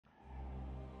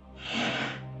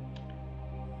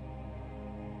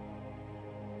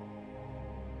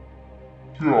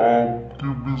क्या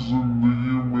आपकी भी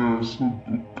जिंदगी में ऐसा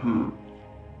दुख है?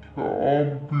 क्या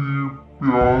आप भी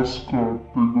प्यास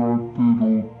काटते काटते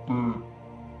रोते हैं?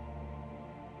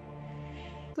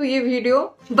 तो ये वीडियो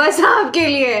बस आपके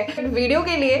लिए है। वीडियो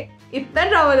के लिए इतना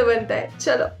ड्रामा तो बनता है।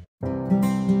 चलो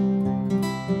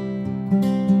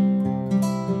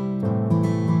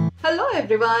hello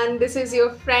everyone, this is your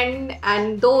friend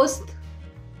and दोस्त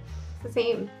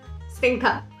same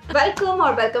Snigdha. Welcome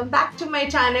or welcome back to my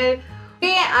channel.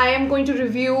 Today I am going to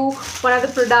review one of the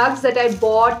products that I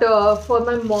bought for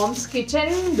my mom's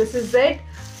kitchen. This is it.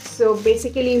 So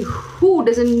basically, who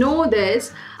doesn't know this?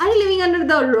 Are you living under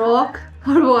the rock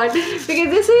or what? Because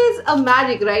this is a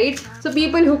magic, right? So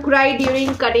people who cry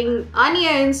during cutting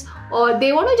onions or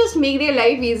they want to just make their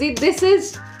life easy, this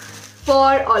is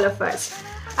for all of us.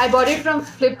 I bought it from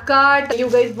Flipkart.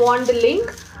 You guys want the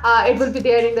link? It will be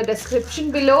there in the description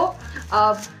below.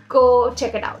 Go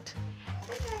check it out.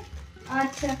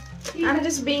 I'm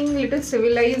just being a little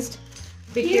civilized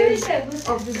because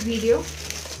of this video.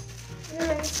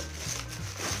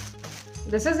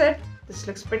 This is it. This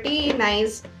looks pretty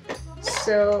nice.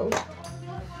 So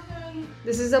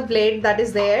this is a blade that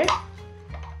is there,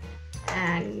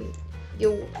 and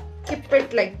you keep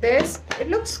it like this. It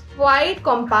looks quite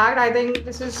compact. I think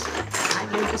this is. I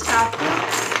will just have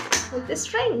to pull this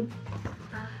string.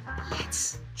 Let's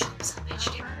chop some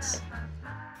vegetables.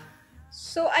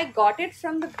 So I got it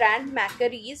from the brand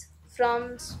Macarize from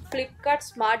Flipkart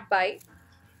Smart Buy,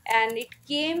 and it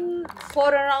came for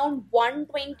around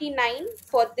 129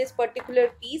 for this particular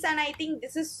piece, and I think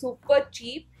this is super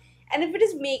cheap. And if it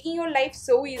is making your life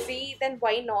so easy, then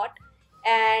why not?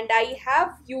 And I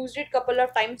have used it couple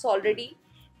of times already,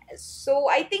 so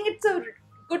I think it's a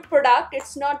good product.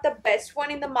 It's not the best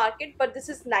one in the market, but this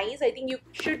is nice. I think you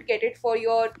should get it for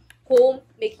your home,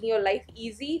 making your life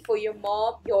easy for your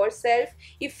mom, yourself.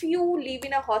 If you live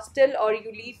in a hostel or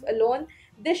you live alone,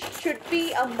 this should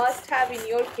be a must have in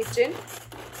your kitchen.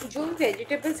 जो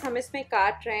vegetables हम इसमें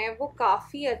काट रहे हैं वो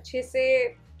काफ़ी अच्छे से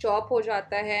chop हो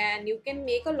जाता है, and you can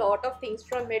make a lot of things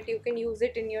from it. You can use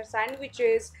it in your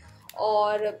sandwiches,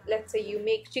 or let's say you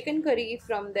make chicken curry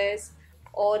from this,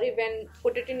 or even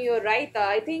put it in your raita.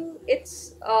 I think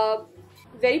it's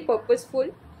very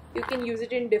purposeful. You can use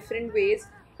it in different ways.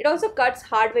 It also cuts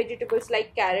hard vegetables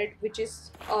like carrot, which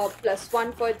is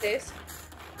 +1 for this.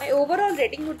 My overall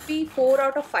rating would be 4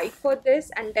 out of 5 for this,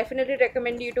 and definitely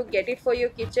recommend you to get it for your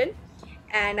kitchen.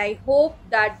 And I hope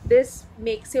that this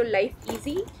makes your life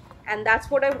easy, and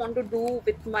that's what I want to do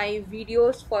with my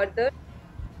videos further.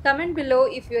 Comment below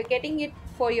if you are getting it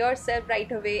for yourself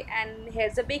right away, and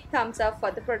here's a big thumbs up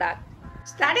for the product.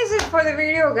 So that is it for the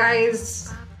video, guys.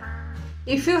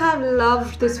 If you have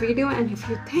loved this video and if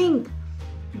you think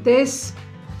this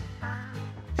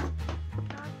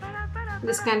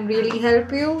can really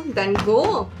help you, then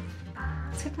go.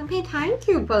 So thank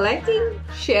you for liking,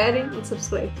 sharing and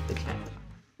subscribing to the channel.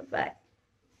 Bye.